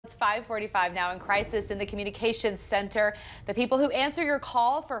5:45 now in crisis in the communications center. The people who answer your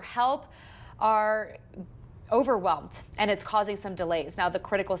call for help are overwhelmed, and it's causing some delays. Now, the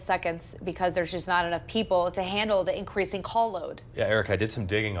critical seconds because there's just not enough people to handle the increasing call load. Yeah, Eric, I did some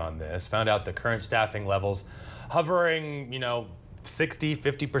digging on this, found out the current staffing levels hovering, 60,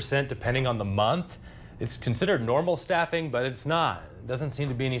 50% depending on the month. It's considered normal staffing, but it's not. Doesn't seem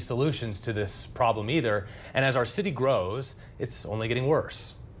to be any solutions to this problem either. And as our city grows, it's only getting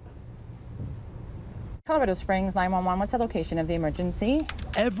worse. Colorado Springs 911, what's the location of the emergency?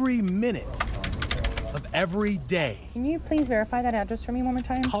 Every minute of every day. Can you please verify that address for me one more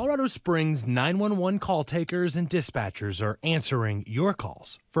time? Colorado Springs 911 call takers and dispatchers are answering your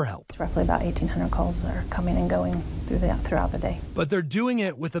calls for help. It's roughly about 1,800 calls that are coming and going throughout the day. But they're doing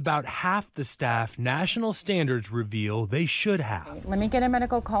it with about half the staff national standards reveal they should have. Let me get a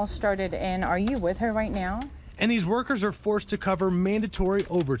medical call started, and are you with her right now? And these workers are forced to cover mandatory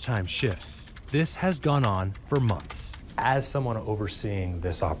overtime shifts. This has gone on for months. As someone overseeing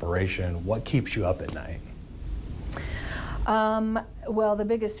this operation, what keeps you up at night? Well, the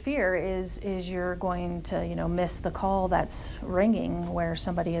biggest fear is you're going to, miss the call that's ringing where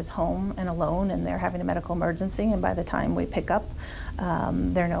somebody is home and alone and they're having a medical emergency, and by the time we pick up,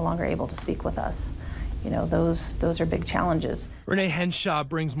 they're no longer able to speak with us. Those are big challenges. Renee Henshaw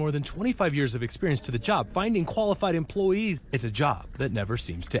brings more than 25 years of experience to the job. Finding qualified employees, it's a job that never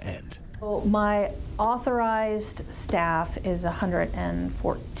seems to end. Well, my authorized staff is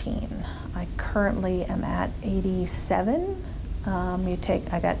 114. I currently am at 87.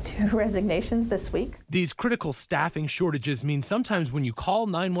 I got 2 resignations this week. These critical staffing shortages mean sometimes when you call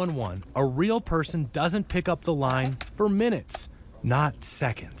 911, a real person doesn't pick up the line for minutes, not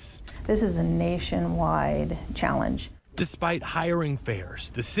seconds. This is a nationwide challenge. Despite hiring fairs,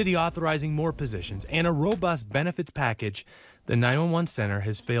 the city authorizing more positions, and a robust benefits package, the 911 center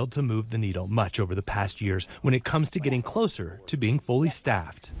has failed to move the needle much over the past years when it comes to getting closer to being fully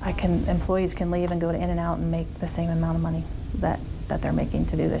staffed. Employees can leave and go to In-N-Out and make the same amount of money that they're making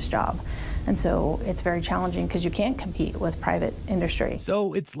to do this job. And so it's very challenging because you can't compete with private industry.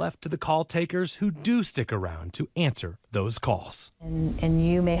 So it's left to the call takers who do stick around to answer those calls. And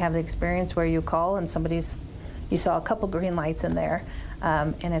you may have the experience where you call and you saw a couple green lights in there,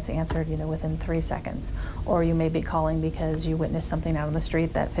 and it's answered, within 3 seconds. Or you may be calling because you witnessed something out on the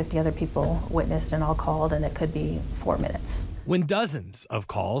street that 50 other people witnessed and all called, and it could be 4 minutes. When dozens of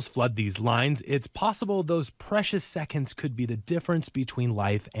calls flood these lines, it's possible those precious seconds could be the difference between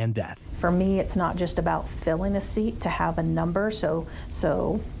life and death. For me, it's not just about filling a seat to have a number, so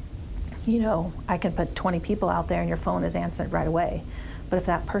I can put 20 people out there and your phone is answered right away. But if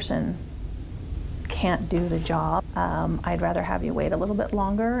that person can't do the job, I'd rather have you wait a little bit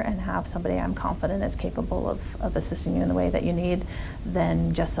longer and have somebody I'm confident is capable of assisting you in the way that you need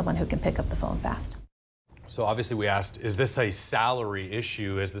than just someone who can pick up the phone fast. So obviously we asked, is this a salary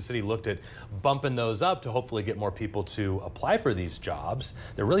issue as the city looked at bumping those up to hopefully get more people to apply for these jobs?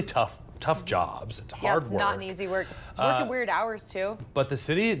 They're really tough jobs. It's hard work. Yeah, it's not an easy work. Working weird hours too. But the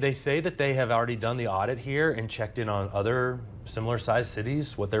city, they say that they have already done the audit here and checked in on other similar sized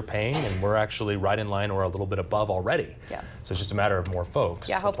cities, what they're paying, and we're actually right in line or a little bit above already. Yeah. So it's just a matter of more folks.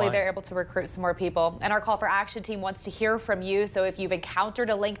 Yeah, hopefully applying. they're able to recruit some more people. And our Call for Action team wants to hear from you. So if you've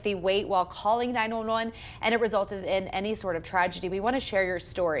encountered a lengthy wait while calling 911 and it resulted in any sort of tragedy, we want to share your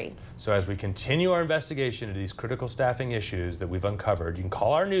story. So as we continue our investigation into these critical staffing issues that we've uncovered, you can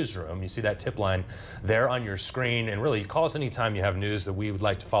call our newsroom. You see that tip line there on your screen, and really call us anytime you have news that we would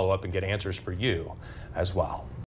like to follow up and get answers for you as well.